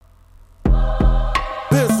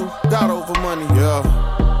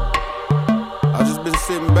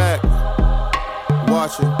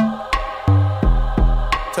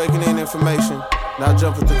taking in information, not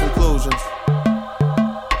jumping to conclusions.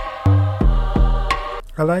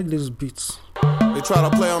 I like these beats. They try to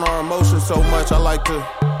play on our emotions so much, I like to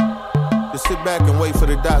just sit back and wait for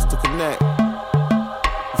the dots to connect.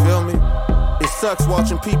 You feel me? It sucks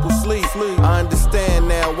watching people sleep. I understand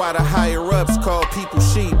now why the higher ups call people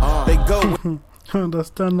sheep. They go I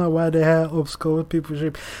understand now why the higher ups call people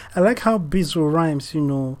sheep. I like how Bizzle rhymes, you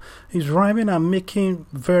know. He's rhyming and making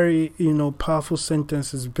very, you know, powerful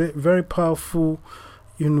sentences, very powerful,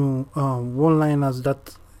 you know, one-liners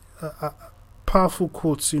that powerful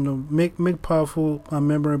quotes, you know, make powerful and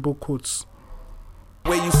memorable quotes.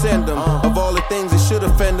 Where you send them, of all the things that should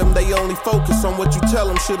offend them, they only focus on what you tell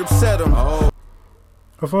them should upset them.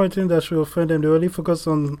 Of all the things that should offend them, they only focus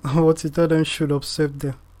on what you tell them should upset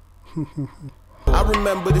them. I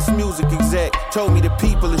remember this music exec told me the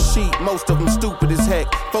people are sheep, most of them stupid as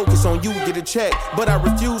heck. Focus on you, get a check. But I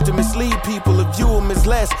refuse to mislead people, to view them as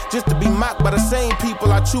less, just to be mocked by the same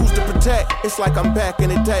people I choose to protect. It's like I'm back in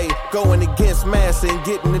the day, going against massa and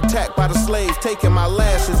getting attacked by the slaves, taking my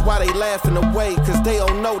lashes while they laughing away, cause they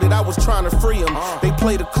don't know that I was trying to free them. They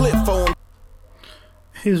played a clip for them.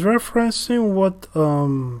 He's referencing what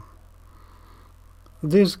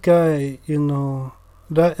this guy, you know,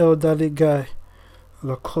 that elderly guy,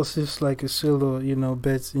 of course it's like a solo, you know,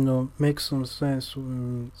 but you know, makes some sense.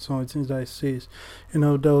 Some of the things that he says, you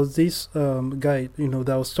know, there was this guy, you know,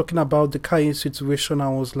 that was talking about the Kanye situation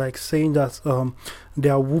and was like saying that they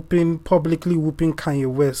are publicly whooping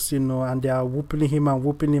Kanye West, you know, and they are whooping him and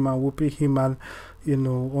whooping him and whooping him, and you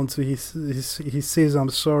know, until he says I'm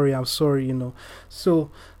sorry, you know. So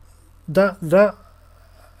that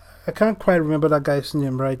I can't quite remember that guy's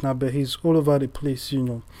name right now, but he's all over the place, you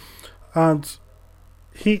know, and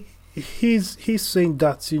he's saying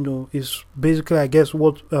that, you know, is basically, I guess,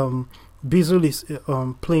 what Bizzle is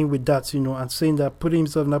playing with that, you know, and saying that, putting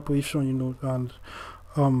himself in that position, you know,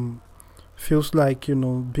 and feels like, you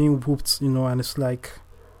know, being whooped, you know, and it's like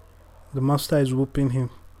the master is whooping him,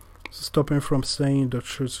 stopping from saying the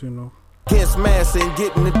truth, you know. Against massa and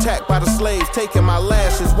getting attacked by the slaves, taking my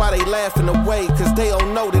lashes while they laughing away, cause they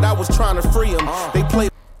don't know that I was trying to free them. They play.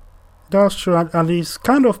 That's true, and he's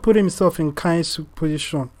kind of put himself in Kanye's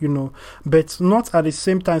position, you know, but not at the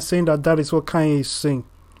same time saying that that is what Kanye is saying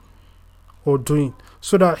or doing,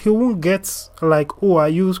 so that he won't get like, oh, are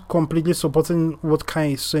you completely supporting what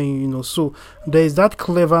Kanye is saying, you know. So there is that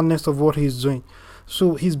cleverness of what he's doing.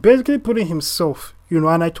 So he's basically putting himself, you know,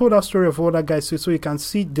 and I told that story of what that guy said, so you can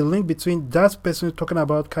see the link between that person talking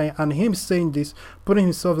about Kanye and him saying this, putting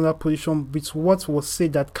himself in that position with what was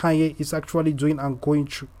said that Kanye is actually doing and going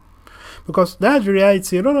through. Because that's the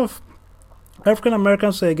reality. A lot of African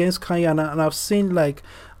Americans are against Kanye, and I've seen like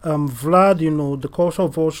Vlad, you know, the culture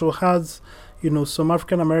of also has, you know, some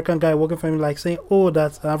African American guy working for him, like saying, oh,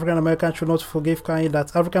 that African Americans should not forgive Kanye,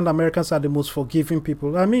 that African Americans are the most forgiving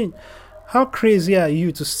people. I mean, how crazy are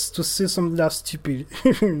you to say something that's stupid?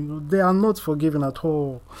 They are not forgiving at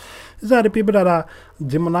all. These are the people that are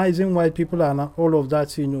demonizing white people and all of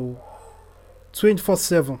that, you know,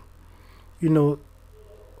 24/7, you know.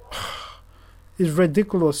 It's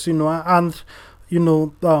ridiculous, you know, and you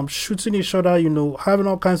know, shooting each other, you know, having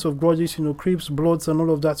all kinds of grudges, you know, Crips, Bloods, and all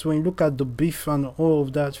of that. So when you look at the beef and all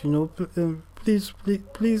of that, you know, please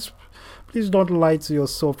don't lie to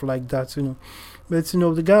yourself like that, you know. But you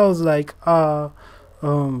know, the guy was like,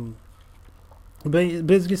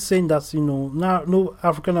 basically saying that, you know, now no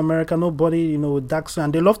African American, nobody, you know, dark skin,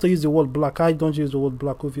 and they love to use the word black. I don't use the word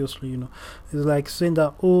black, obviously, you know. It's like saying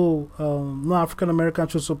that, oh, no African American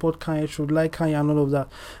should support Kanye, should like Kanye, and all of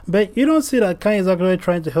that. But you don't see that Kanye is actually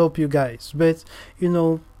trying to help you guys. But you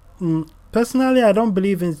know, personally, I don't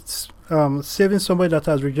believe in saving somebody that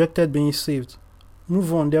has rejected being saved.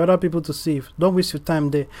 Move on. There are other people to save. Don't waste your time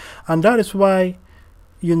there. And that is why,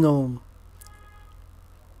 you know,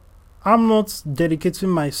 I'm not dedicating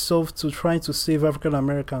myself to trying to save African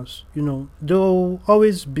Americans. You know, there will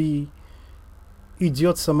always be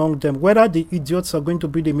idiots among them. Whether the idiots are going to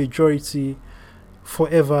be the majority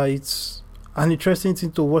forever, it's an interesting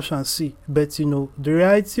thing to watch and see. But you know, the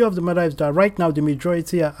reality of the matter is that right now the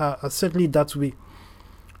majority are certainly that way.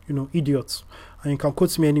 You know, idiots. And you can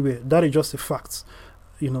quote me anywhere. That is just a fact.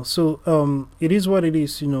 You know, so it is what it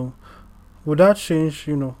is. You know, will that change?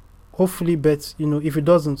 You know. Hopefully, but you know, if it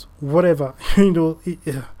doesn't, whatever, you know, it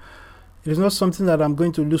is not something that I'm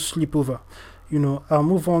going to lose sleep over. You know, I'll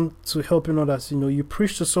move on to helping others. You know, you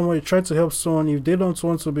preach to someone, you try to help someone. If they don't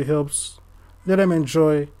want to be helped, let them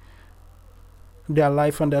enjoy their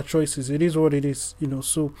life and their choices. It is what it is, you know.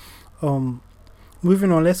 So,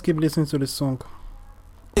 moving on, let's keep listening to the song.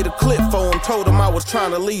 Hit a clip for him, told him I was trying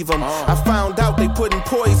to leave him. I found out they putting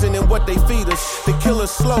poison in what they feed us. They kill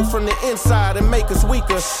us slow from the inside and make us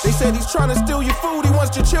weaker. They said he's trying to steal your food, he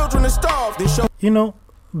wants your children to starve. They show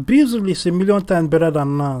Bizzle is a million times better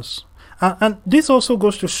than Nas. And this also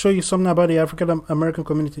goes to show you something about the African American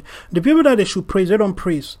community. The people that they should praise, they don't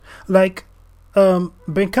praise. Like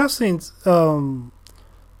Ben Carson,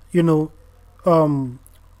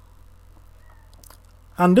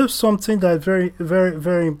 and there's something that is very, very,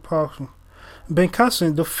 very important. Ben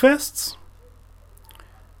Carson, the first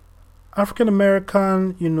African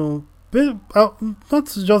American, not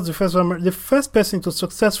just the first one, the first person to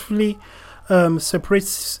successfully separate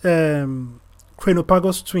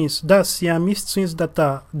Chronophagus twins, that's Siamese twins that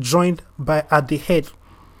are joined at the head.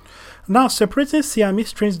 Now, separating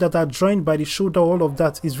Siamese twins that are joined by the shoulder, all of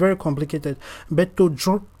that is very complicated. But to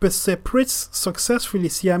separate successfully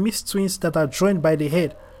Siamese twins that are joined by the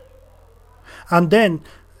head, and then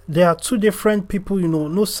there are two different people,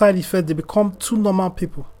 no side effect, they become two normal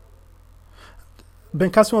people. Ben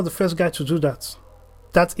Carson was the first guy to do that.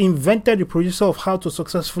 That invented the producer of how to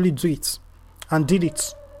successfully do it, and did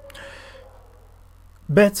it.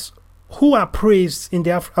 But who are praised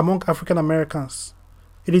among African Americans?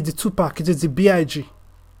 It is the Tupac, it is the B.I.G.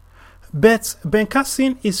 But Ben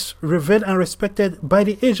Carson is revered and respected by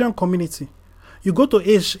the Asian community. You go to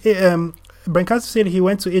Asia, Ben Carson said he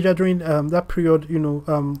went to Asia during that period,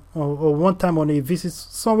 or one time on a visit,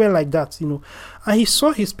 somewhere like that, and he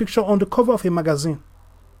saw his picture on the cover of a magazine.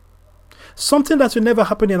 Something that will never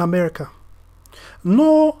happen in America.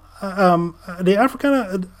 No, the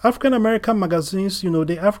African American magazines,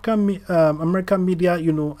 the African American media,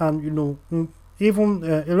 and even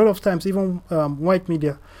a lot of times even white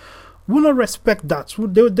media will not respect that.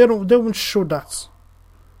 They won't show that.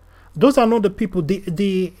 Those are not the people.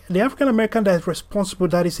 The African American that is responsible,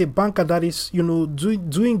 that is a banker, that is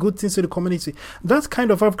doing good things in the community. That kind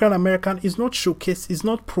of African American is not showcased, is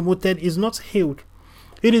not promoted, is not hailed.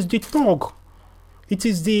 It is the thug. It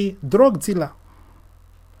is the drug dealer.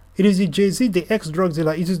 It is the Jay-Z, the ex-drug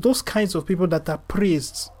dealer. It is those kinds of people that are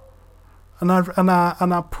praised and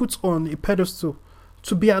are put on a pedestal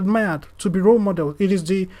to be admired, to be role model. It is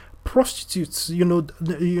the prostitutes,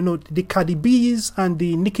 the Cardi B's and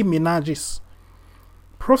the Nicki Minaj's.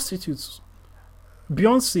 Prostitutes.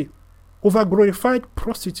 Beyonce, overglorified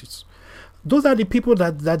prostitutes. Those are the people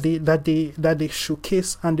that they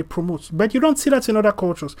showcase and they promote. But you don't see that in other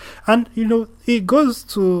cultures. And it goes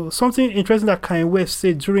to something interesting that Kanye West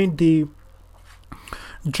said during the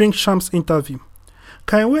Drink Champs interview.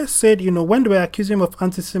 Kanye West said, when they were accusing him of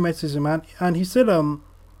anti-Semitism, and he said,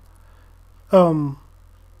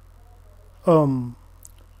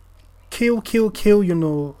 kill, kill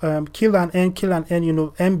and end,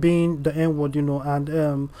 N being the N word,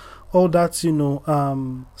 and all that,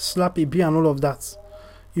 slap a B and all of that,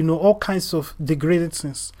 all kinds of degrading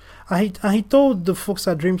things. And he told the folks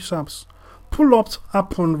at Dream Champs, pull up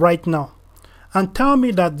Apple right now and tell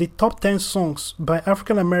me that the top 10 songs by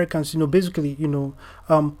African Americans, basically, we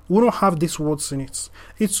don't have these words in it.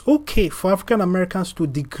 It's okay for African Americans to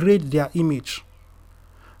degrade their image,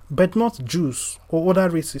 but not Jews or other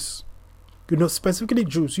races. Specifically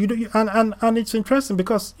Jews. And it's interesting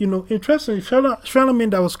because,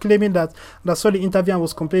 Charlamagne that was claiming that saw the interview and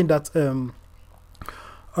was complaining that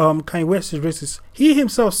Kanye West is racist. He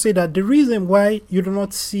himself said that the reason why you do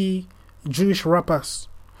not see Jewish rappers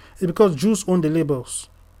is because Jews own the labels.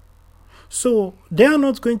 So they are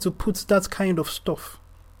not going to put that kind of stuff.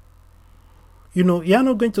 You're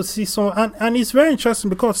not going to see some, and it's very interesting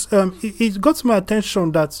because it got my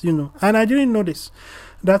attention that, and I didn't know this,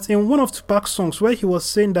 that in one of Tupac's songs where he was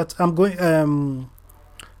saying that I'm going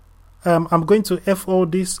to F all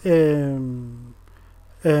these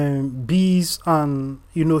bees, and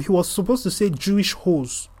he was supposed to say Jewish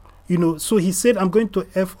hoes, so he said I'm going to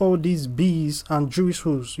F all these bees and Jewish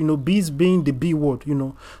hoes, bees being the B word,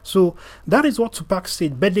 so that is what Tupac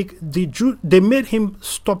said. But they made him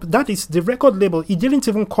stop. That is the record label. It didn't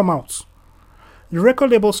even come out. The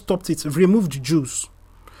record label stopped it, removed Jews.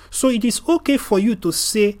 So it is okay for you to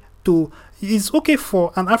say it's okay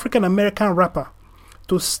for an African American rapper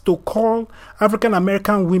to call African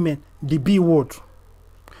American women the B word,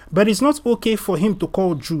 but it's not okay for him to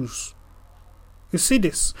call Jews. You see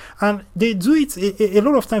this, and they do it a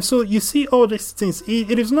lot of times. So you see all these things.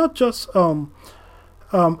 It is not just and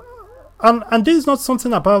this is not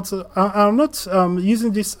something about. I'm not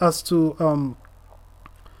using this as to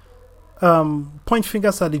point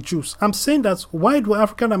fingers at the Jews. I'm saying that why do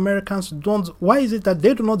African Americans why is it that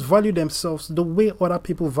they do not value themselves the way other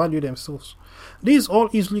people value themselves? This is all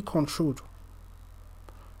easily controlled.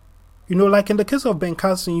 You know, like in the case of Ben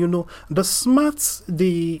Carson, you know, the smart,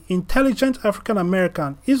 the intelligent African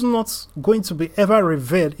American is not going to be ever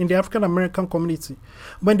revered in the African American community.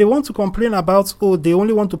 When they want to complain about, oh, they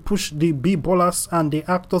only want to push the b-ballers and the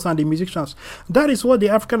actors and the musicians, that is what the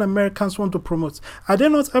African Americans want to promote. Are there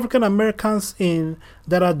not African Americans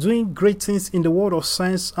that are doing great things in the world of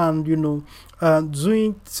science and, you know,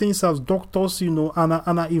 doing things as doctors, you know, and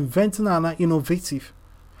are inventing and are innovative?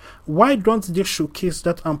 Why don't they showcase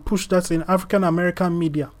that and push that in African American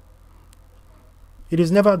media? It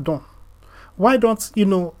is never done. Why don't, you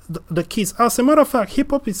know, the kids? As a matter of fact,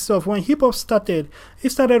 hip hop itself, when hip hop started,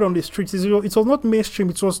 it started on the streets. It was not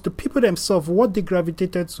mainstream. It was the people themselves, what they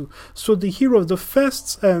gravitated to. So the heroes, the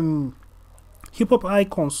first hip hop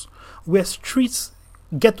icons were streets,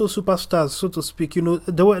 ghetto superstars, so to speak. You know,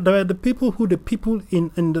 they were the people who the people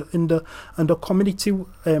in the community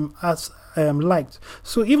liked.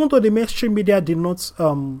 So even though the mainstream media did not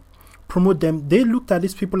promote them, they looked at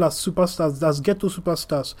these people as superstars, as ghetto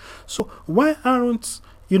superstars. So why aren't,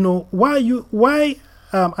 you know, why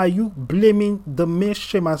are you blaming the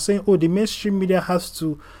mainstream and saying, oh, the mainstream media has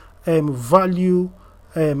to value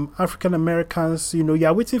African Americans? You know, you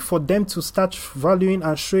are waiting for them to start valuing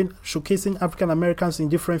and showcasing African Americans in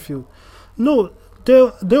different fields. No,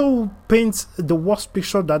 they'll paint the worst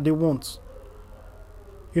picture that they want.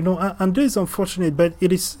 You know, and this is unfortunate, but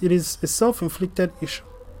it is a self-inflicted issue.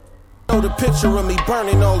 The picture of me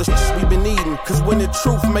burning all the shit we been eating. Cause when the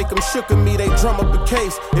truth make them shook at me, they drum up a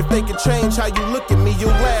case. If they can change how you look at me,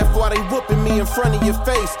 you'll laugh while they whooping me in front of your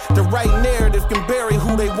face. The right narrative can bury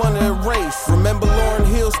who they wanna erase. Remember Lauryn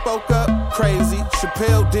Hill spoke up? Crazy.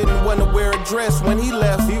 Chappelle didn't wanna wear a dress when he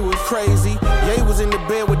left, he was crazy. Ye was in the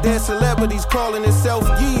bed with dead celebrities calling himself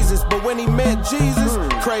Jesus, but when he met Jesus,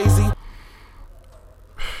 crazy.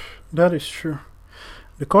 That is true.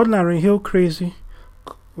 They called Lauryn Hill crazy.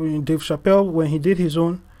 Dave Chappelle, when he did his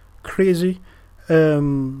own, crazy.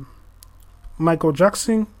 Michael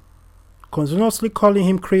Jackson, continuously calling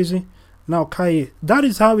him crazy. Now Kanye. That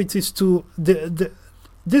is how it is to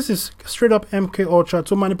this is straight up MK Ultra,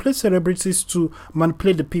 to manipulate celebrities, to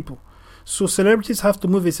manipulate the people. So celebrities have to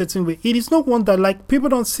move a certain way. It is no wonder, like, people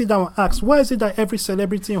don't sit down and ask, why is it that every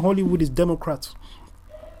celebrity in Hollywood is Democrat?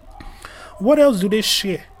 What else do they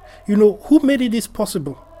share? You know, who made it this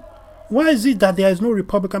possible? Why is it that there is no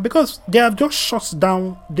Republican? Because they have just shut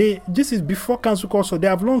down. This is before cancel culture. They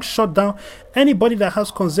have long shut down anybody that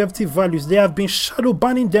has conservative values. They have been shadow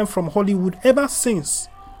banning them from Hollywood ever since.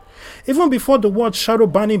 Even before the word shadow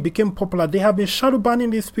banning became popular, they have been shadow banning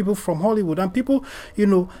these people from Hollywood. And people, you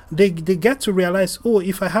know, they get to realize, oh,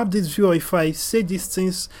 if I have this view, or if I say these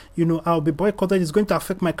things, you know, I'll be boycotted. It's going to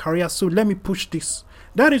affect my career. So let me push this.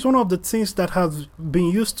 That is one of the things that have been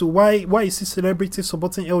used to why you see celebrities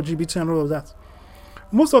supporting LGBT and all of that.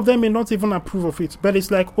 Most of them may not even approve of it, but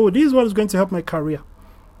it's like, oh, this is what is going to help my career.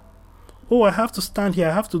 Oh, I have to stand here,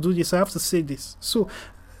 I have to do this, I have to say this. So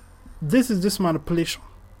this is this manipulation.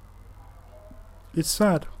 It's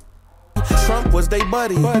sad. Trump was they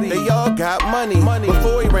buddy. They all got money.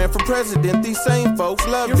 Before he ran for president, these same folks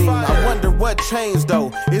loved him. I wonder what changed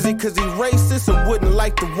though. Is it cause he racist or wouldn't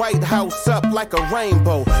light the White House up like a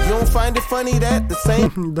rainbow? You don't find it funny that the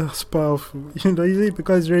same That's powerful. You know, is it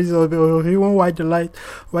because he's racist or he won't light the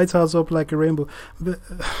White House up like a rainbow? But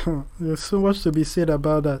there's so much to be said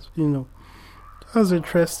about that, you know. That's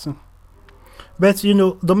interesting. But you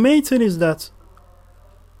know, the main thing is that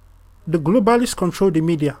the globalists control the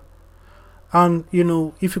media. And, you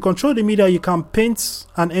know, if you control the media, you can paint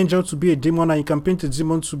an angel to be a demon and you can paint a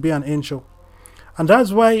demon to be an angel. And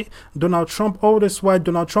that's why Donald Trump, all this while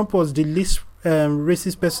Donald Trump was the least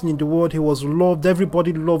racist person in the world. He was loved.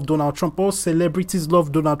 Everybody loved Donald Trump. All celebrities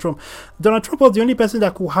loved Donald Trump. Donald Trump was the only person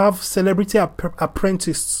that could have celebrity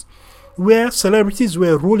apprentices, where celebrities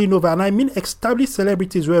were rolling over. And I mean established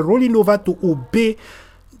celebrities were rolling over to obey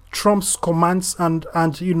Trump's commands and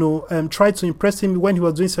you know, tried to impress him when he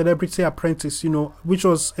was doing Celebrity Apprentice, you know, which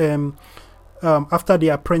was after The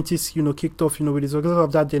Apprentice, you know, kicked off, you know, with the success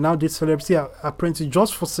of that, they now did Celebrity Apprentice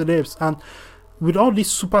just for celebs. And with all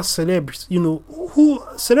these super celebs, you know, who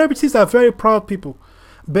celebrities are very proud people,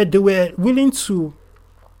 but they were willing to,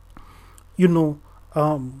 you know,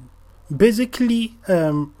 basically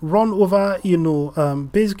run over, you know,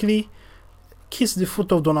 basically kiss the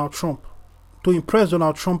foot of Donald Trump to impress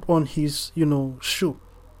Donald Trump on his, you know, show.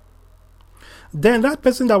 Then that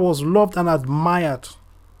person that was loved and admired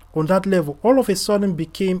on that level all of a sudden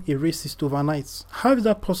became a racist overnight. How is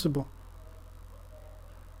that possible?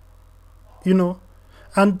 You know,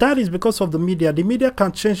 and that is because of the media. The media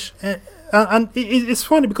can change it's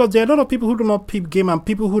funny because there are a lot of people who do not peep game and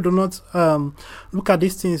people who do not look at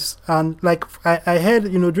these things. And like I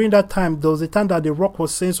heard, during that time, there was a time that The Rock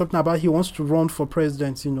was saying something about he wants to run for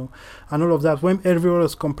president, and all of that, when everyone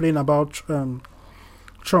was complaining about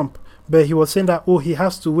Trump. But he was saying that, he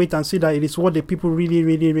has to wait and see that it is what the people really,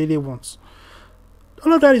 really, really want.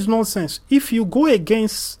 All of that is nonsense. If you go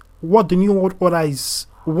against what the New World Order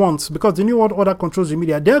wants, because the New World Order controls the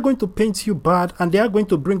media, they are going to paint you bad and they are going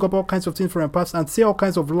to bring up all kinds of things from the past and say all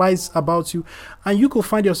kinds of lies about you, and you could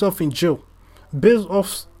find yourself in jail based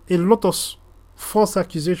off a lot of false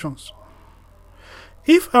accusations.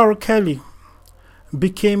 If R. Kelly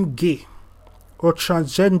became gay or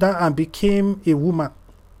transgender and became a woman,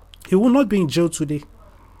 he will not be in jail today.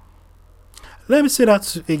 Let me say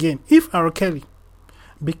that again. If R. Kelly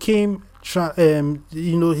became he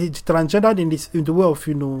transgendered in the way of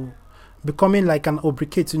becoming like an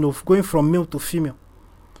obricate, going from male to female,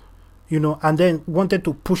 and then wanted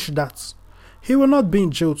to push that, he will not be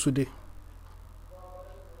in jail today.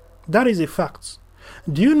 That is a fact.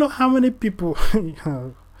 Do you know how many people?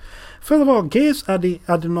 First of all, gays are the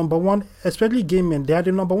number one, especially gay men. They are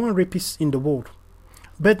the number one rapists in the world,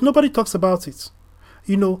 but nobody talks about it.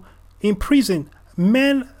 In prison,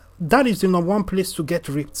 men, that is the number one place to get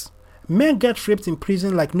raped. Men get raped in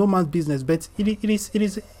prison like no man's business, but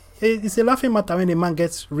it's a laughing matter when a man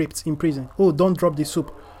gets raped in prison. Oh, don't drop the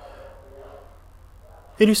soup.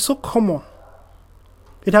 It is so common.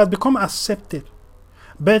 It has become accepted.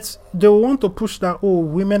 But they want to push that,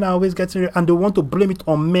 women are always getting raped, and they want to blame it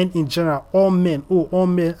on men in general. All men. All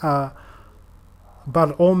men are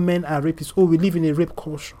bad. All men are rapists. We live in a rape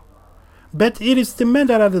culture. But it is the men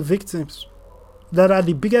that are the victims, that are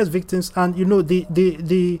the biggest victims. And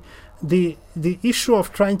the issue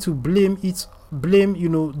of trying to blame the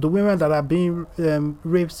women that are being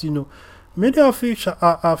raped, many of which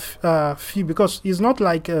are few, because it's not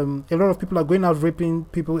like a lot of people are going out raping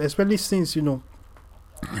people, especially since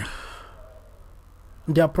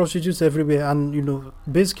there are prostitutes everywhere, and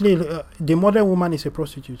basically the modern woman is a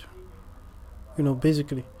prostitute,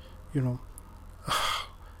 basically,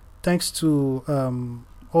 thanks to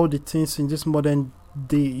all the things in this modern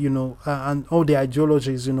day, and all the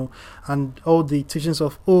ideologies, and all the teachings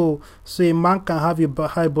of, so a man can have a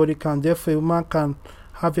high body count, therefore a man can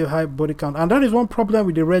have a high body count. And that is one problem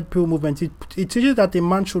with the Red Pill movement. It teaches that a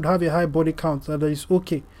man should have a high body count, that is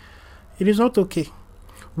okay. It is not okay.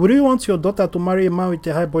 Would you want your daughter to marry a man with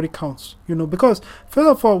a high body count? Because first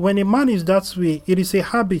of all, when a man is that way, it is a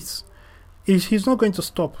habit. He's not going to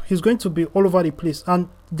stop. He's going to be all over the place, and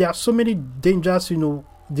there are so many dangers,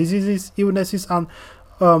 diseases, illnesses, and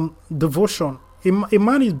devotion. A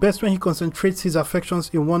man is best when he concentrates his affections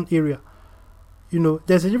in one area.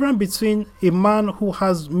 There's a difference between a man who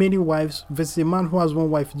has many wives versus a man who has one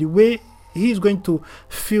wife. The way he is going to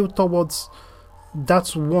feel towards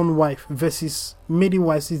that one wife versus many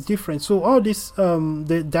wives is different. So all this,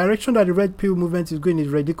 the direction that the Red Pill movement is going is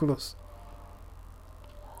ridiculous.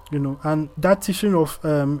 And that teaching of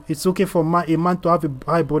it's okay for a man to have a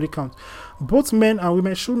high body count. Both men and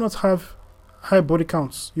women should not have high body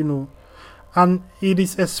counts, and it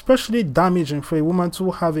is especially damaging for a woman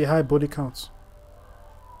to have a high body count.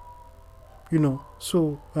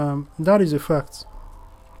 So that is a fact.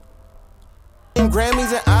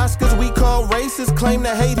 Grammys and Oscars we call racist, claim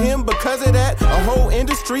to hate him because of that. A whole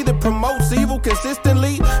industry that promotes evil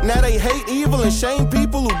consistently. Now they hate evil and shame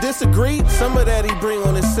people who disagree. Some of that he bring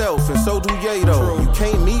on himself, and so do Ye though. You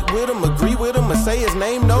can't meet with him, agree with him, or say his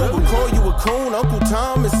name no. We'll call you a coon, Uncle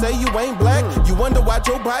Tom, and say you ain't black. You wonder why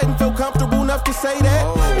Joe Biden felt comfortable enough to say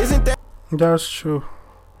that? Isn't that? That's true.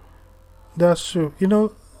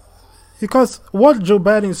 Because what Joe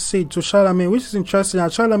Biden said to Charlamagne, which is interesting,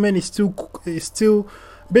 and Charlamagne is still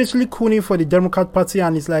basically cooning for the Democrat Party,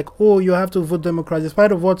 and it's like, you have to vote Democrat,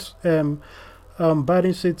 despite of what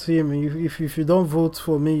Biden said to him. If you don't vote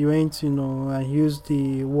for me, you ain't, and he used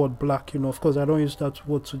the word black. Of course, I don't use that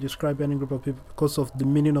word to describe any group of people because of the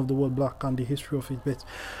meaning of the word black and the history of it. But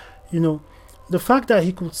the fact that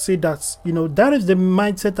he could say that, that is the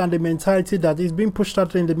mindset and the mentality that is being pushed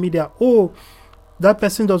out in the media. That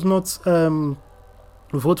person does not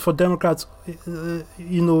vote for Democrats.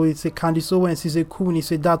 It's a Candice Owens, he's a coon,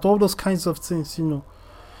 he's a that, all those kinds of things,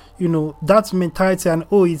 that mentality, and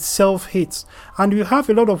it's self-hate. And you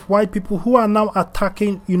have a lot of white people who are now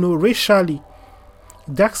attacking, racially,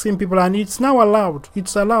 dark skin people, and it's now allowed.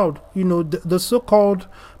 It's allowed. The so-called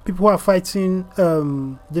people who are fighting,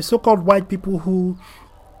 the so-called white people who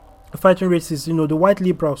are fighting racists, the white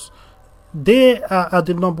liberals, they are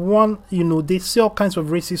the number one, they see all kinds of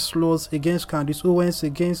racist laws against Candace Owens,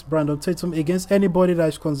 against Brandon Tatum, against anybody that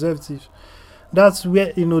is conservative. That's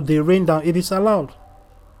where, they rain down. It is allowed.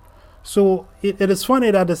 So it is funny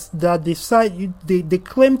that they side they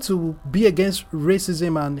claim to be against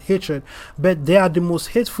racism and hatred, but they are the most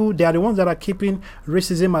hateful. They are the ones that are keeping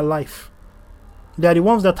racism alive. They are the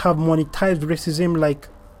ones that have monetized racism like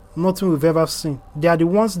nothing we've ever seen. They are the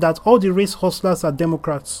ones that all the race hustlers are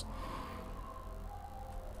Democrats.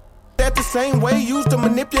 That the same way used to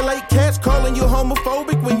manipulate cats, calling you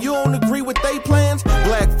homophobic when you don't agree with they plans.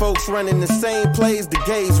 Black folks running the same plays the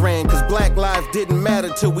gays ran, cause black lives didn't matter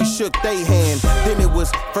till we shook they hand. Then it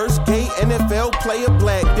was first gay NFL player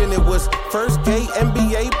black, then it was first gay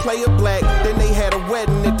NBA player black. Then they had a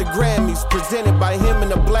wedding at the Grammys presented by him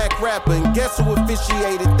and a black rapper, and guess who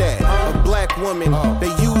officiated that? A black woman. They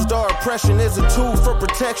used our oppression as a tool for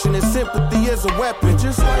protection and sympathy as a weapon,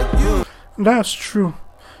 just like you. That's true.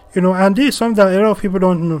 And this is something that a lot of people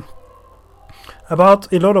don't know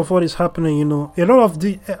about a lot of what is happening. A lot of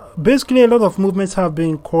basically a lot of movements have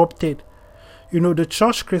been co-opted. The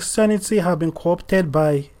church Christianity have been co-opted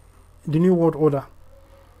by the New World Order.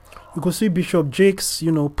 You could see Bishop Jakes,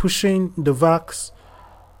 pushing the vax,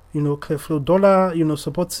 Creflo Dollar,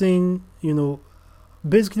 supporting,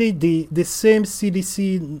 basically the same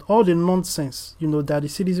CDC, all the nonsense, that the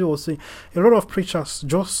CDC was saying. A lot of preachers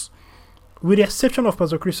just, with the exception of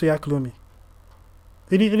Pastor Chris Oyakhilome,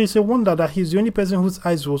 it is a wonder that he's the only person whose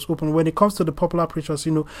eyes was open when it comes to the popular preachers.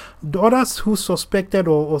 The others who suspected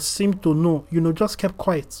or seemed to know, just kept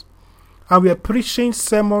quiet. And we are preaching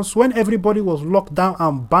sermons when everybody was locked down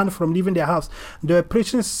and banned from leaving their house. They were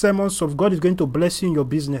preaching sermons of God is going to bless you in your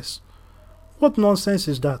business. What nonsense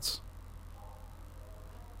is that?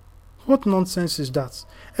 What nonsense is that?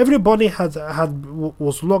 Everybody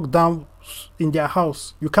was locked down in their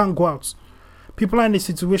house. You can't go out. People are in a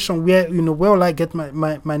situation where, where will I get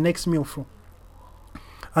my next meal from?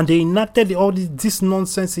 And they enacted all this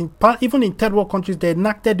nonsense. Even in third world countries, they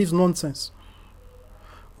enacted this nonsense.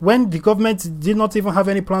 When the government did not even have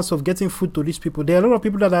any plans of getting food to these people, there are a lot of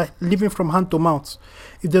people that are living from hand to mouth.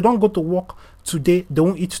 If they don't go to work today, they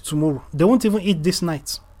won't eat tomorrow. They won't even eat this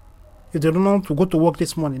night. If they don't want to go to work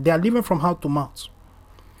this morning, they are living from hand to mouth.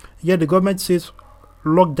 Yet the government says,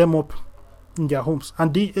 lock them up in their homes.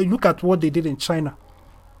 And they look at what they did in China,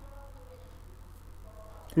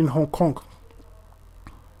 in Hong Kong.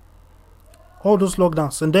 All those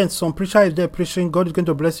lockdowns. And then some preacher is there preaching, God is going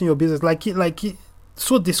to bless in your business. Like he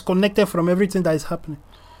so disconnected from everything that is happening.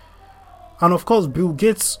 And of course, Bill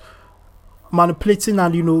Gates manipulating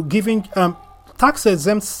and, giving tax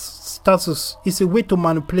exempt status is a way to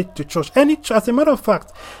manipulate the church. As a matter of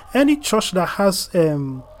fact, any church that has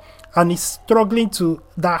and is struggling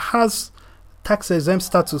that has tax exempt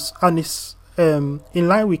status and is in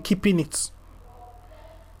line with keeping it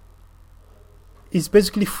is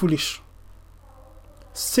basically foolish.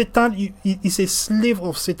 Satan is a slave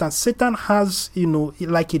of Satan. Satan has,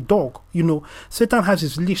 like a dog, Satan has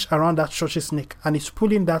his leash around that church's neck and is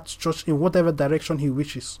pulling that church in whatever direction he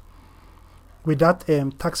wishes with that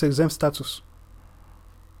tax exempt status.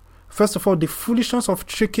 First of all, the foolishness of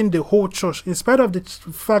tricking the whole church, in spite of the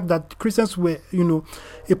fact that Christians were,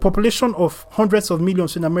 a population of hundreds of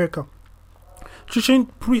millions in America,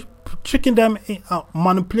 tricking them,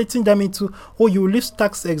 manipulating them into, you lose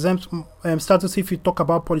tax exempt status if you talk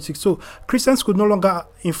about politics. So Christians could no longer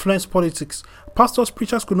influence politics. Pastors,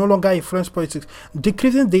 preachers could no longer influence politics,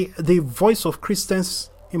 decreasing the voice of Christians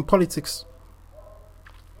in politics.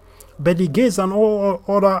 But the gays and all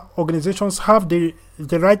other organizations have the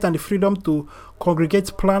right and the freedom to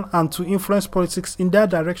congregate, plan, and to influence politics in their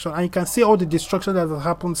direction. And you can see all the destruction that has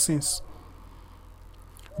happened since.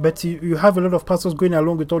 But you have a lot of pastors going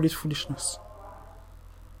along with all this foolishness.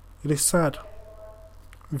 It is sad.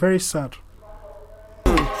 Very sad.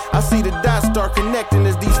 I see the dots start connecting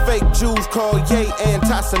as these fake Jews call Ye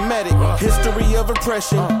anti-Semitic. History of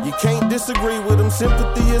oppression, you can't disagree with them.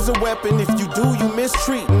 Sympathy is a weapon. If you do, you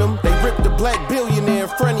mistreating them. They rip the black billionaire in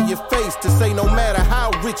front of your face to say no matter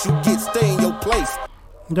how rich you get, stay in your place.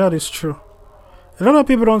 That is true. A lot of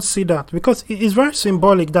people don't see that because it is very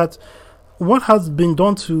symbolic that what has been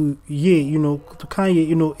done to Ye, to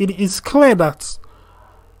Kanye, it is clear that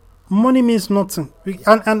money means nothing.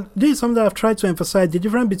 And this is something that I've tried to emphasize, the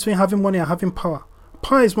difference between having money and having power.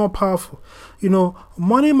 Power is more powerful.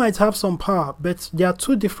 Money might have some power, but there are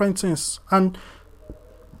two different things. And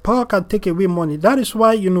power can take away money. That is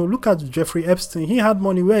why, look at Jeffrey Epstein. He had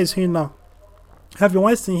money. Where is he now? Harvey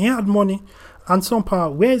Weinstein, he had money and some power.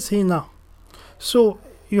 Where is he now? So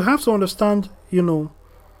you have to understand,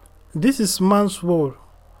 this is man's world.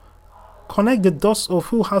 connect the dots of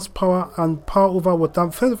who has power and power over what.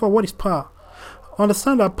 And first of all, what is power?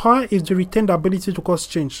 Understand that power is the retained ability to cause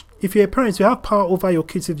change. If you're a parent, you have power over your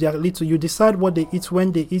kids if they are little. You decide what they eat,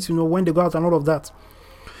 when they eat, when they go out and all of that.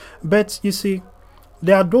 But you see,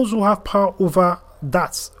 there are those who have power over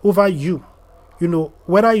that, over you.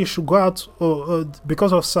 Whether you should go out or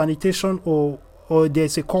because of sanitation or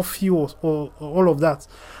there's a curfew or all of that.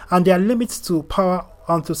 And there are limits to power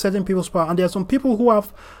and to certain people's power. And there are some people who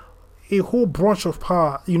have a whole branch of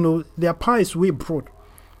power. Their power is way broad.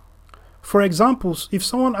 For example, if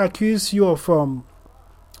someone accuses you of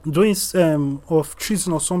doing of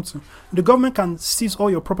treason or something, the government can seize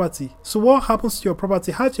all your property. So what happens to your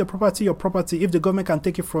property? How is your property if the government can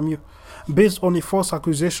take it from you based on a false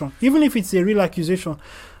accusation? Even if it's a real accusation,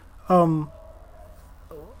 how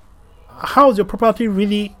is your property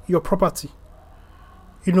really your property?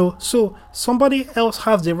 So somebody else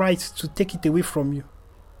has the right to take it away from you.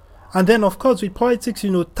 And then, of course, with politics,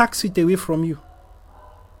 tax it away from you.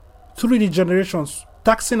 Through the generations,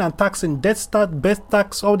 taxing, death tax, birth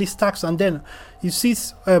tax, all these tax, and then you see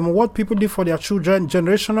what people do for their children,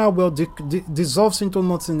 generational wealth dissolves into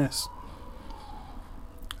nothingness.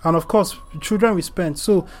 And of course, children will spend.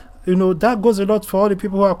 So, that goes a lot for all the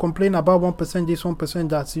people who are complaining about 1% this, 1%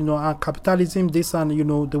 that, and capitalism, this, and,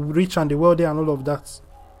 the rich and the wealthy and all of that.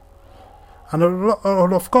 And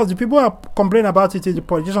of course, the people who are complaining about it is the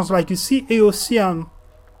politicians. Like you see AOC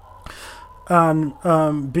and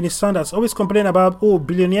Bernie Sanders always complain about,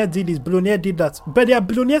 billionaire did this, billionaire did that. But there are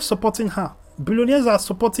billionaires supporting her. Billionaires are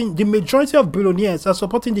supporting, the majority of billionaires are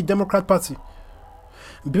supporting the Democrat Party.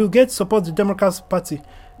 Bill Gates supports the Democrat Party.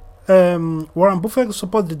 Warren Buffett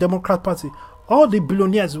supports the Democrat Party. All the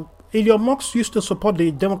billionaires, Elon Musk used to support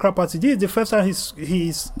the Democrat Party. This is the first time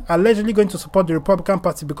he's allegedly going to support the Republican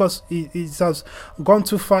Party because he has gone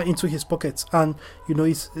too far into his pockets. And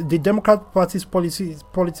the Democrat Party's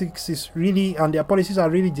politics is really, and their policies are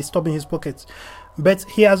really disturbing his pockets. But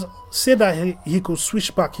he has said that he could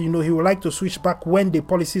switch back. He would like to switch back when the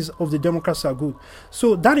policies of the Democrats are good.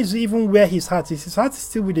 So that is even where his heart is. His heart is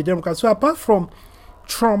still with the Democrats. So apart from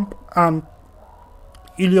Trump and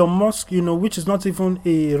Elon Musk, which is not even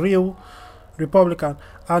a real Republican,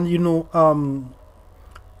 and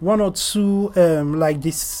one or two like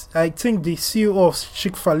this, I think the CEO of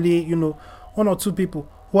Chick-fil-A, one or two people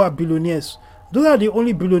who are billionaires. Those are the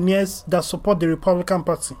only billionaires that support the Republican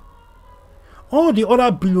Party. All the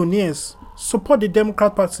other billionaires support the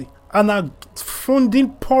Democrat Party and are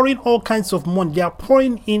pouring all kinds of money. They are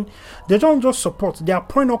pouring in. They don't just support. They are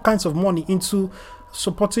pouring all kinds of money into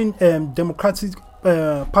supporting Democratic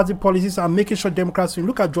party policies and making sure Democrats win.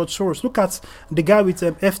 Look at George Soros. Look at the guy with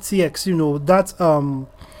FTX. That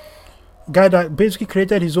guy that basically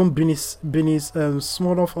created his own business,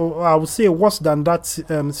 small of, or I would say worse than that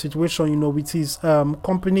situation. With his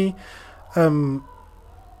company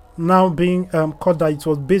now being caught that it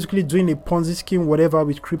was basically doing a Ponzi scheme, whatever,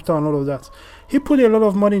 with crypto and all of that. He put a lot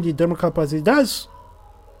of money in the Democrat Party. That's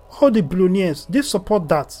all the billionaires, they support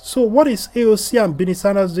that. So what is AOC and Bernie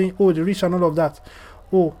Sanders doing? The rich and all of that.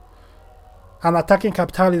 And attacking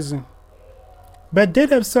capitalism. But they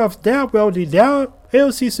themselves, they are wealthy.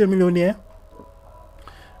 AOC is a millionaire.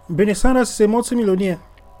 Bernie Sanders is a multi-millionaire.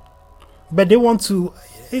 But they want to.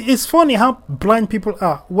 It's funny how blind people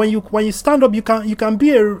are. When you stand up, you can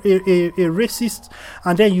be a racist,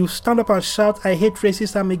 and then you stand up and shout, "I hate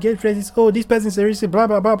racists. I'm against racists. This person is a racist." Blah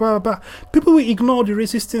blah blah blah blah. People will ignore the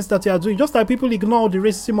racist things that they are doing, just like people ignore the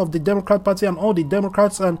racism of the Democrat Party and all the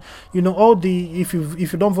Democrats, and all the if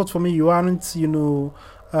you don't vote for me, you aren't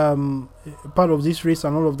part of this race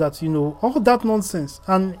and all of that. All that nonsense,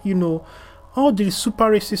 and all the super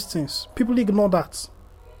racist things. People ignore that.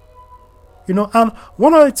 And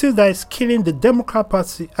one of the things that is killing the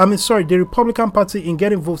the Republican Party in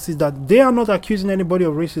getting votes is that they are not accusing anybody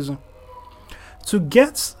of racism. To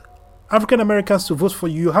get African Americans to vote for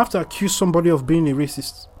you, you have to accuse somebody of being a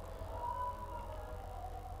racist.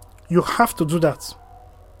 You have to do that.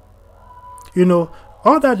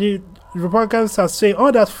 All that the Republicans are saying,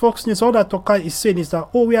 all that Fox News, all that Tucker is saying is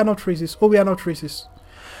that, we are not racist. We are not racist.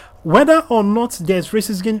 Whether or not there's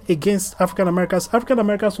racism against African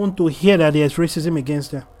Americans want to hear that there's racism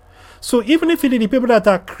against them. So even if it is the people that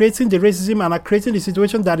are creating the racism and are creating the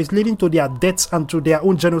situation that is leading to their deaths and to their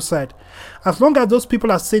own genocide, as long as those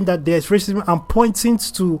people are saying that there's racism and pointing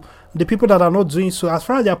to the people that are not doing so, as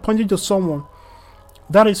far as they are pointing to someone,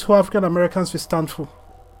 that is who African Americans will stand for.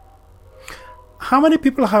 How many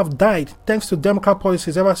people have died thanks to Democrat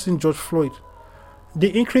policies ever since George Floyd?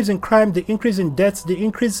 The increase in crime, the increase in deaths, the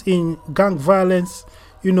increase in gang violence,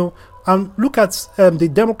 And look at the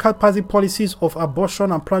Democrat Party policies of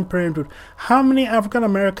abortion and Planned Parenthood. How many African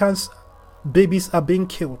Americans babies are being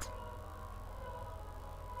killed?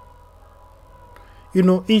 You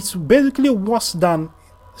know, it's basically worse than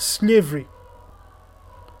slavery.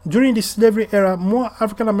 During the slavery era, more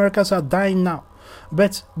African Americans are dying now.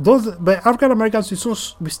 But African Americans,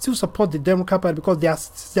 we still support the Democrat Party because they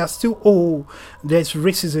are still, there's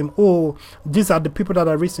racism. These are the people that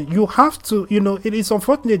are racist. You have to, you know, it is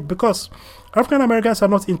unfortunate because African Americans are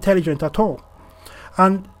not intelligent at all.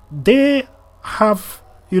 And they have,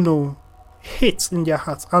 you know, hate in their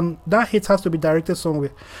hearts. And that hate has to be directed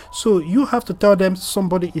somewhere. So you have to tell them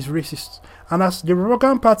somebody is racist. And as the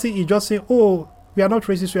Republican Party is just saying, we are not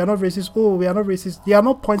racist, we are not racist, we are not racist. They are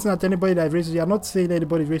not pointing at anybody that is racist. They are not saying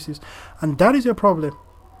anybody is racist. And that is your problem.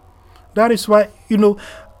 That is why, you know,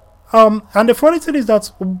 and the funny thing is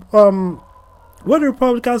that what the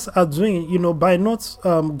Republicans are doing, you know, by not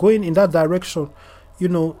going in that direction, you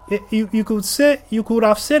know, you could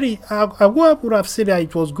have said it, I would have said that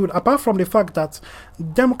it was good, apart from the fact that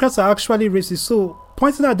Democrats are actually racist. So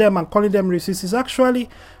pointing at them and calling them racist is actually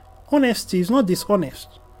honesty, it's not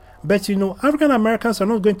dishonest. But, you know, African Americans are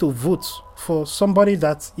not going to vote for somebody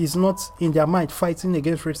that is not in their mind fighting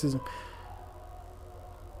against racism.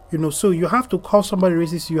 You know, so you have to call somebody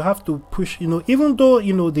racist. You have to push, you know, even though,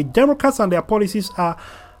 you know, the Democrats and their policies are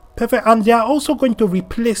perfect. And they are also going to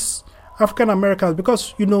replace African Americans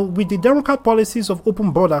because, you know, with the Democrat policies of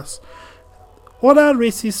open borders, other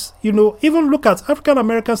races, you know, even look at African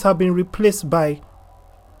Americans have been replaced by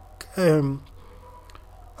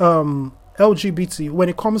LGBT when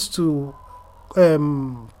it comes to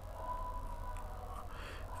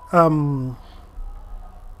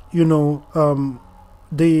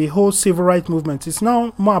the whole civil rights movement. It's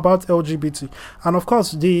now more about LGBT, and of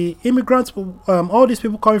course the immigrants, all these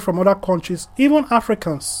people coming from other countries, even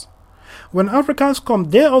Africans. When Africans come,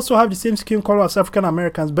 they also have the same skin color as African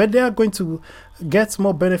Americans, but they are going to get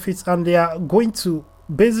more benefits, and they are going to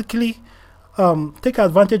basically take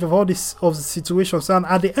advantage of all this of the situations. And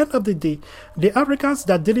at the end of the day, the Africans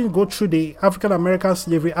that didn't go through the African American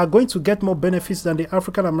slavery are going to get more benefits than the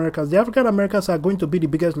African Americans. The African Americans are going to be the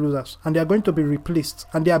biggest losers, and they are going to be replaced,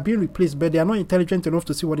 and they are being replaced, but they are not intelligent enough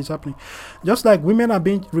to see what is happening. Just like women are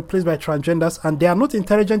being replaced by transgenders, and they are not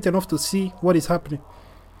intelligent enough to see what is happening.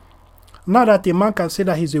 Now that a man can say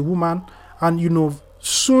that he's a woman, and, you know,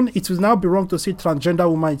 soon it will now be wrong to say transgender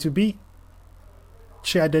woman. It will be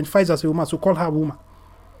she identifies as a woman, so call her woman.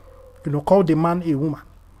 You know, call the man a woman.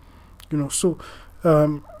 You know, so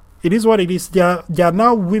it is what it is. They are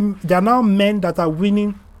now women. They are now men that are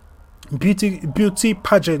winning beauty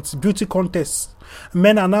pageants, beauty contests.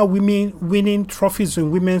 Men are now winning trophies in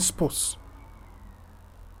women's sports.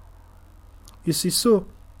 You see, so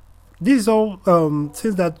these are all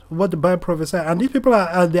things that what the Bible prophesied, and these people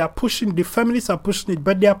they are pushing. The feminists are pushing it,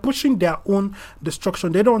 but they are pushing their own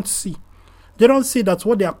destruction. They don't see. They don't see that's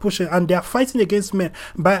what they are pushing, and they are fighting against men.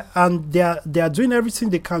 And they are doing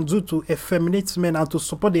everything they can do to effeminate men and to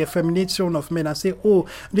support the effemination of men and say,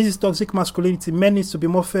 this is toxic masculinity. Men needs to be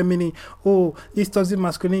more feminine. This toxic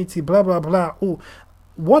masculinity, blah, blah, blah.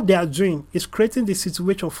 What they are doing is creating the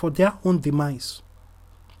situation for their own demise.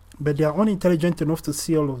 But they are unintelligent enough to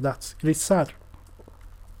see all of that. It is sad.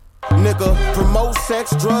 Nigga, promote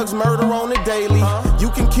sex, drugs, murder on the daily.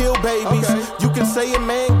 You can kill babies. Okay. You can say a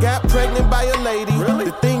man got pregnant by a lady. Really?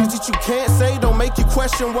 The things that you can't say don't make you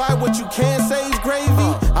question why what you can say is gravy.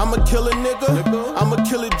 I'ma kill a nigga. I'ma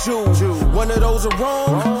kill a Jew. One of those are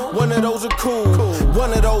wrong. One of those are cool.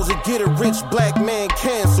 One of those will get a rich black man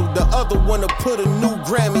canceled. The other one will put a new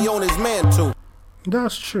Grammy on his mantle.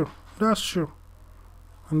 That's true. That's true.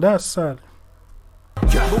 And that's sad.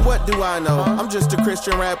 But what do I know? I'm just a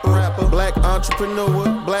Christian rapper, black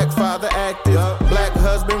entrepreneur, black father active, black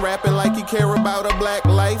husband rapping like he care about a black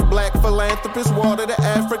life, black philanthropist, water to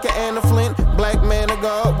Africa and the Flint, black man of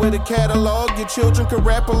God with a catalog. Your children can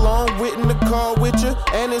rap along with in the car with you,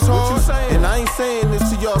 and it's hard. And I ain't saying this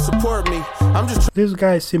to y'all support me. I'm just this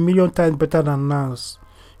guy is a million times better than us.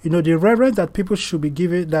 You know, the reverence that people should be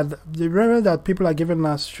given, the reverence that people are giving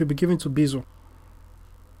us should be given to Bizzle.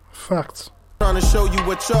 Facts. Trying to show you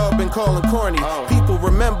what y'all been calling corny. People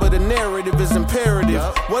remember the narrative is imperative.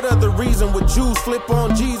 What other reason would Jews flip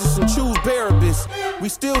on Jesus and choose Barabbas? We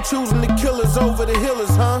still choosing the killers over the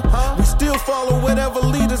healers, huh? We still follow whatever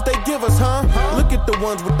leaders they give us, huh? Look at the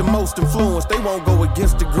ones with the most influence. They won't go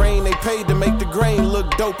against the grain. They paid to make the grain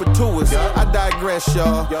look doper to us. I digress,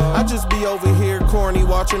 y'all. I just be over here corny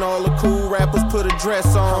watching all the cool rappers put a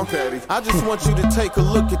dress on. I just want you to take a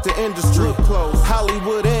look at the industry.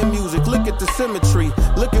 Hollywood and music. Look at the symmetry.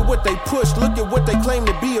 Look at what they push, look at what they claim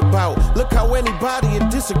to be about. Look how anybody in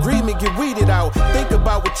disagreement get weeded out. Think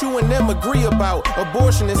about what you and them agree about.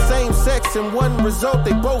 Abortion and same sex, and one result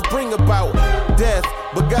they both bring about death.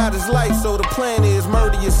 But God is life, so the plan is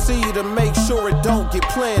murder your seed to make sure it don't get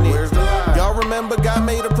planted. Where's the lie? Y'all remember God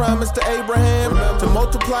made a promise to Abraham to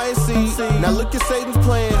multiply his seed. Now look at Satan's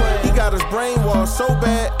plan. He got us brainwashed so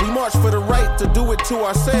bad, we march for the right to do it to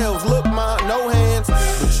ourselves. Look, ma, no hands.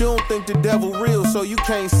 But you don't think the devil real, so you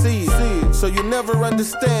can't see it. So you never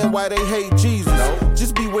understand why they hate Jesus.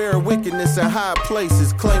 Just beware of wickedness in high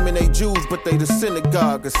places, claiming they Jews, but they the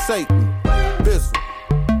synagogue of Satan. Bizzle.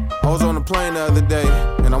 I was on the plane the other day,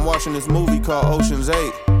 and I'm watching this movie called Ocean's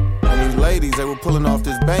 8. And these ladies, they were pulling off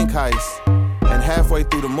this bank heist. And halfway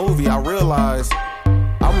through the movie, I realized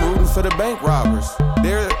I'm rooting for the bank robbers.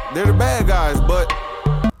 They're the bad guys, but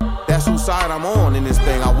that's whose side I'm on in this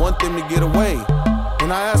thing. I want them to get away.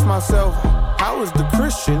 And I asked myself, how is the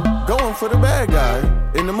Christian going for the bad guy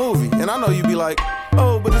in the movie? And I know you'd be like,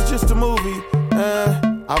 oh, but it's just a movie.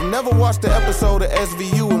 I've never watched the episode of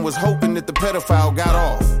SVU and was hoping that the pedophile got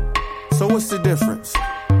off. So what's the difference?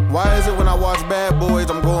 Why is it when I watch Bad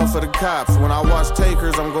Boys, I'm going for the cops? When I watch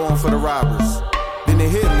Takers, I'm going for the robbers? Then it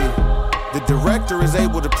hit me. The director is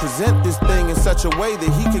able to present this thing in such a way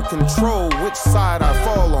that he can control which side I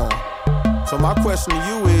fall on. So my question to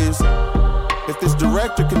you is, if this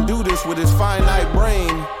director can do this with his finite brain,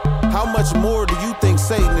 how much more do you think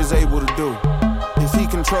Satan is able to do? If he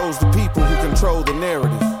controls the people who control the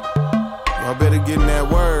narrative. Y'all better get in that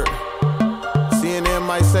word. CNN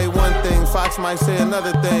might say one thing, Fox might say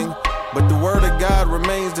another thing, but the word of God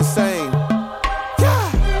remains the same.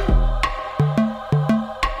 Yeah!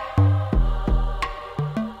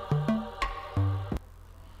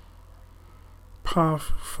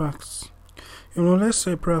 Powerful facts. Let's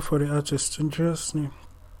say prayer for the artist in Jesus' name.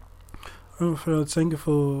 Father, thank you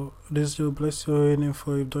for this day. Bless your name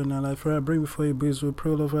for you've done in our life. Father, I bring before you Bizzle.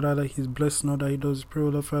 Pray, Lord, Father, that he's blessed, not that he does. Pray,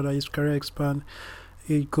 Lord, Father, that his career expand.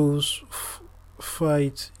 It goes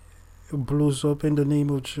fight, blows up in the name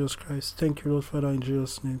of Jesus Christ. Thank you, Lord, Father, in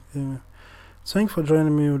Jesus' name. Amen. Thank you for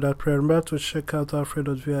joining me with that prayer. Remember to check out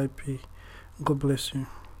Alfred.vip. God bless you.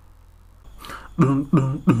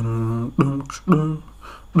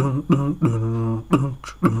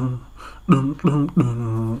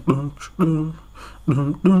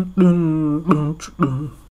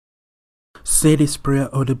 Say this prayer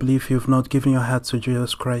audibly if you have not given your heart to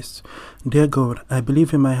Jesus Christ. Dear God, I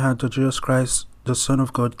believe in my heart that Jesus Christ, the Son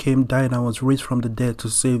of God, came, died, and was raised from the dead to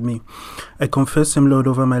save me. I confess him, Lord,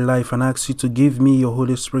 over my life and ask you to give me your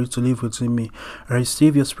Holy Spirit to live within me. I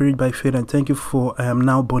receive your Spirit by faith and thank you for I am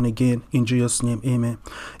now born again. In Jesus' name, amen.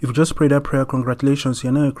 If you just prayed that prayer, congratulations,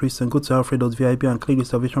 you're now a Christian. Go to Alfred.vip and click the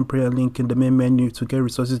salvation prayer link in the main menu to get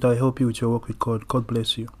resources that will help you with your work with God. God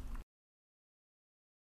bless you.